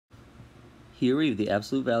Here we have the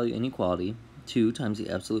absolute value inequality. 2 times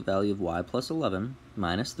the absolute value of y plus 11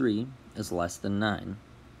 minus 3 is less than 9.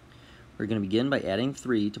 We're going to begin by adding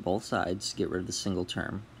 3 to both sides to get rid of the single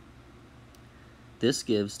term. This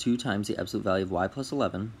gives 2 times the absolute value of y plus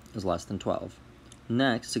 11 is less than 12.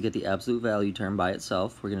 Next, to get the absolute value term by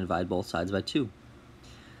itself, we're going to divide both sides by 2.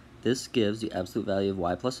 This gives the absolute value of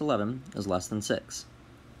y plus 11 is less than 6.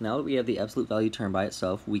 Now that we have the absolute value term by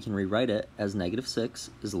itself, we can rewrite it as negative 6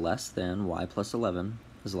 is less than y plus 11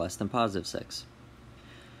 is less than positive 6.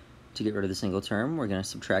 To get rid of the single term, we're going to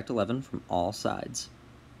subtract 11 from all sides.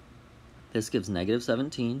 This gives negative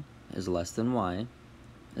 17 is less than y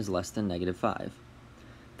is less than negative 5.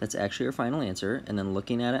 That's actually our final answer, and then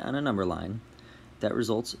looking at it on a number line, that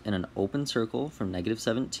results in an open circle from negative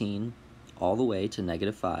 17 all the way to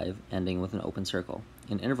negative 5, ending with an open circle.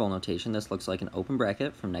 In interval notation, this looks like an open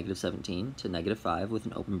bracket from negative 17 to negative 5 with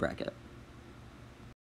an open bracket.